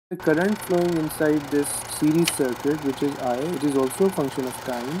The current flowing inside this series circuit, which is I, it is also a function of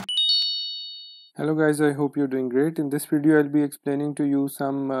time. Hello guys, I hope you're doing great. In this video I'll be explaining to you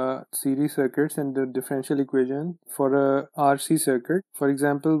some series circuits and the differential equation for a RC circuit. For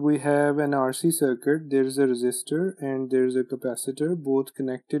example, we have an RC circuit. There's a resistor and there's a capacitor, both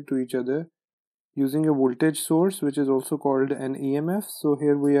connected to each other using a voltage source, which is also called an EMF. So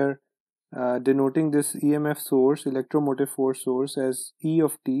here we are denoting this EMF source, electromotive force source, as E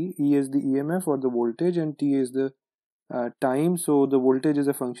of t. E is the EMF or the voltage and t is the time. So the voltage is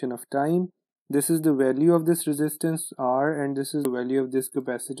a function of time. This is the value of this resistance R and this is the value of this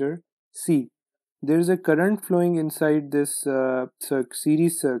capacitor C. There is a current flowing inside this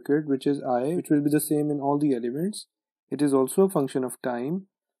series circuit, which is I, which will be the same in all the elements. It is also a function of time.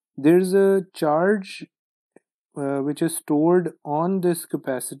 There is a charge which is stored on this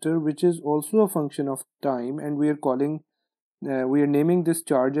capacitor, which is also a function of time, and we are naming this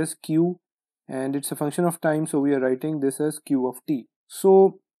charge as Q, and it's a function of time, so we are writing this as Q of t.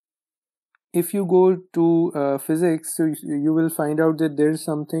 So if you go to physics, so you will find out that there is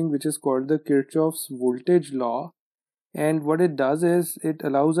something which is called the Kirchhoff's voltage law, and what it does is it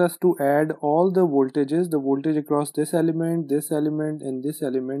allows us to add all the voltages, the voltage across this element, and this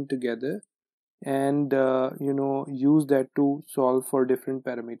element together, and use that to solve for different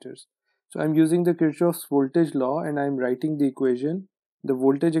parameters. So I'm using the Kirchhoff's voltage law and I'm writing the equation: the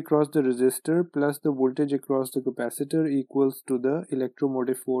voltage across the resistor plus the voltage across the capacitor equals to the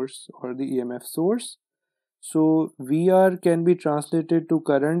electromotive force or the EMF source. So VR can be translated to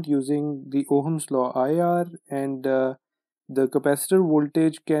current using the Ohm's law IR, and the capacitor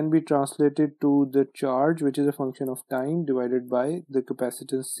voltage can be translated to the charge, which is a function of time, divided by the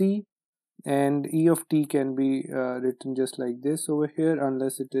capacitance C, and E of t can be written just like this over here.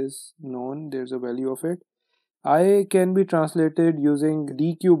 Unless it is known, there's a value of it. I can be translated using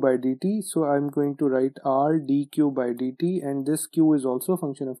dq by dt, so I'm going to write R dq by dt, and this q is also a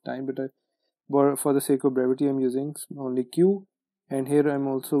function of time, but for the sake of brevity I'm using only q, and here I'm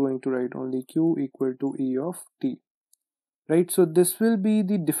also going to write only q equal to E of t. Right, so this will be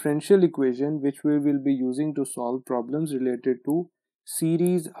the differential equation which we will be using to solve problems related to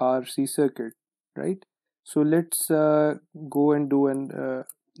series RC circuit, right? So let's go and do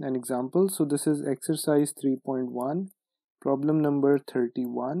an example. So this is exercise 3.1, problem number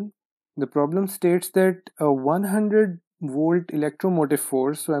 31. The problem states that a 100 volt electromotive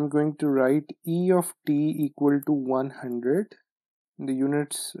force, so I'm going to write E of t equal to 100, the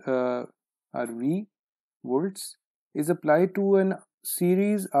units are V, volts, is applied to an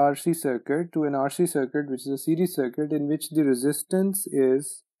series RC circuit, which is a series circuit in which the resistance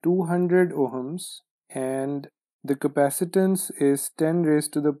is 200 ohms and the capacitance is 10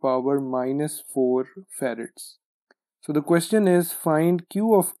 raised to the power minus 4 farads. So the question is, find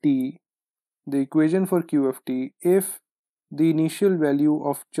Q of t, the equation for Q of t, if the initial value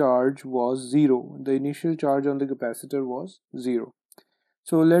of charge was 0. The initial charge on the capacitor was 0.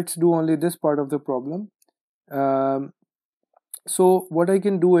 So let's do only this part of the problem. So what I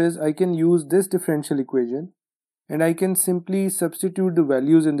can do is I can use this differential equation and I can simply substitute the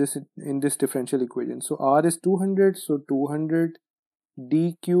values in this differential equation. So R is 200, so 200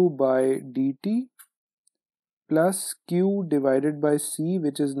 dq by dt plus q divided by c,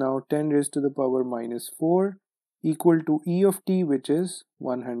 which is now 10 raised to the power minus 4, equal to E of t, which is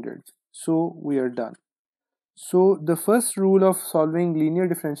 100. So we are done. So the first rule of solving linear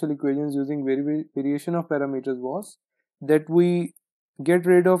differential equations using variation of parameters was that we get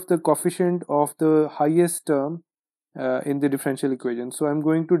rid of the coefficient of the highest term in the differential equation. So I'm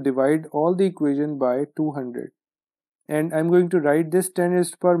going to divide all the equation by 200, and I'm going to write this 10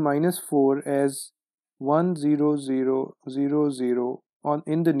 raised to the power minus 4 as 10000 on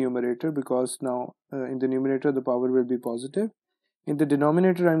in the numerator, because now in the numerator the power will be positive. In the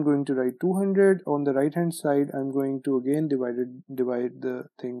denominator I'm going to write 200. On the right hand side I'm going to again divide the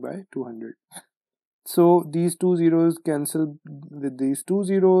thing by 200. So these two zeros cancel with these two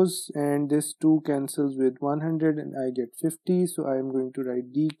zeros, and this 2 cancels with 100, and I get 50. So I am going to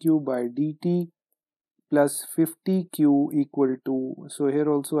write dq by dt plus 50q equal to, so here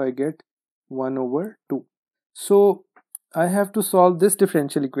also I get 1 over 2. So I have to solve this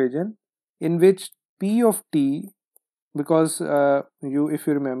differential equation in which P of t, because if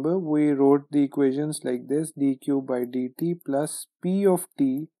you remember, we wrote the equations like this: dq by dt plus P of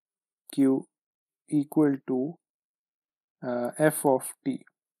t q equal to f of t.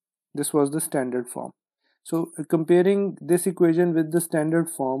 This was the standard form. So comparing this equation with the standard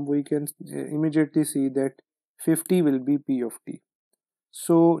form, we can immediately see that 50 will be P of t.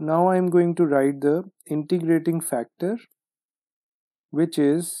 So now I am going to write the integrating factor which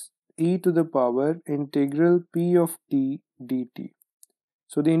is e to the power integral p of t dt.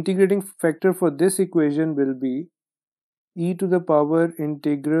 So the integrating factor for this equation will be e to the power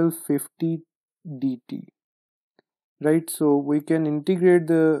integral 50 dt, right? So we can integrate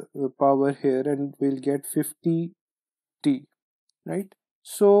the power here and we'll get 50 t, right?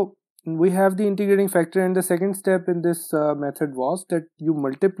 So we have the integrating factor, and the second step in this method was that you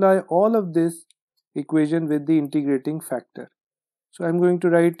multiply all of this equation with the integrating factor. So I'm going to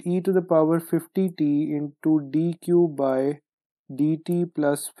write e to the power 50t into dq by dt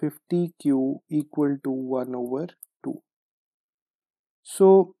plus 50q equal to 1 over 2.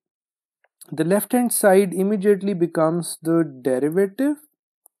 So the left hand side immediately becomes the derivative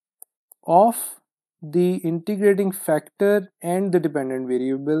of the integrating factor and the dependent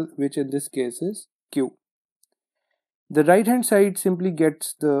variable, which in this case is q. The right hand side simply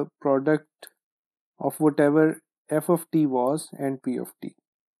gets the product of whatever f of t was and p of t,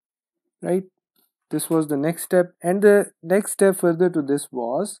 right? This was the next step, and the next step further to this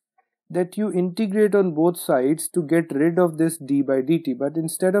was that you integrate on both sides to get rid of this d by dt. But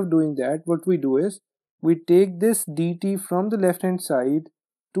instead of doing that, what we do is we take this dt from the left hand side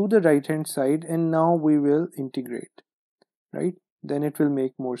to the right hand side, and now we will integrate, right? Then it will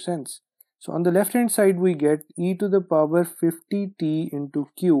make more sense. So on the left hand side we get e to the power 50t into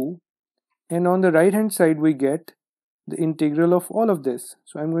q, and on the right hand side we get the integral of all of this.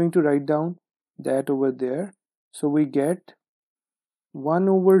 So I'm going to write down that over there. So we get 1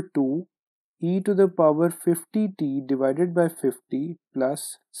 over 2 e to the power 50t divided by 50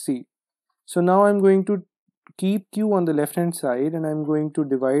 plus c. So now I'm going to keep q on the left hand side, and I'm going to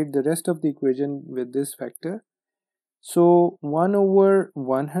divide the rest of the equation with this factor. So 1 over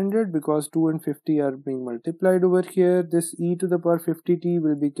 100, because 2 and 50 are being multiplied over here, this e to the power 50t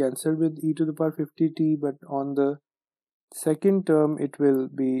will be cancelled with e to the power 50t, but on the second term it will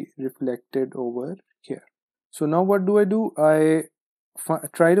be reflected over here. So now what do? I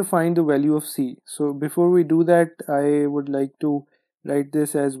try to find the value of c. So before we do that, I would like to write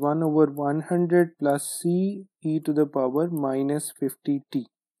this as 1 over 100 plus c e to the power minus 50t.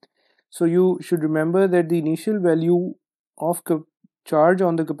 So you should remember that the initial value of charge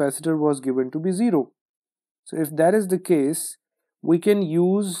on the capacitor was given to be 0. So if that is the case, we can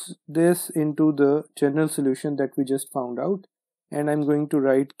use this into the general solution that we just found out, and I'm going to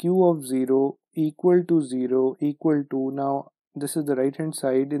write q of 0 equal to 0 equal to, now this is the right hand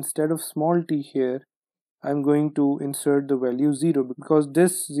side, instead of small t here I'm going to insert the value 0, because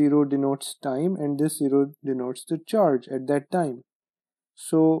this 0 denotes time and this 0 denotes the charge at that time.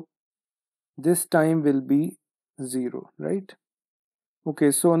 So this time will be 0, right?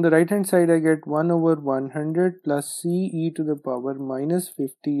 Okay, so on the right hand side I get 1 over 100 plus c e to the power minus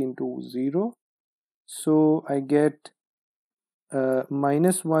 50 into 0. So I get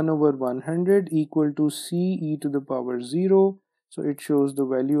minus 1 over 100 equal to c e to the power 0. So it shows the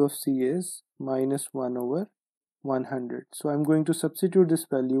value of c is minus 1 over 100. So I'm going to substitute this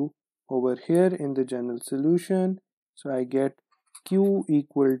value over here in the general solution. So I get q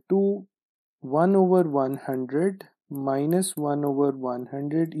equal to 1 over 100 minus 1 over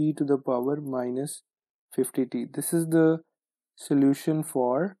 100 e to the power minus 50t. This is the solution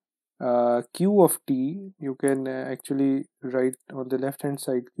for q of t. You can actually write on the left hand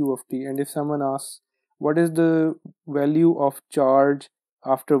side q of t, and if someone asks what is the value of charge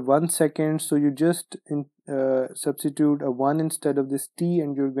after 1 second, so you just substitute a 1 instead of this t,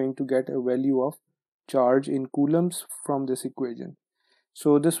 and you're going to get a value of charge in coulombs from this equation.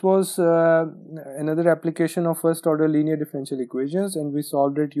 So this was another application of first order linear differential equations, and we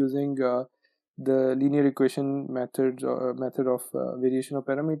solved it using the linear equation method of variation of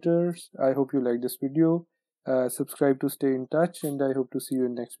parameters. I hope you like this video. Subscribe to stay in touch, and I hope to see you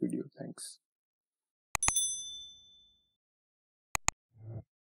in next video. Thanks.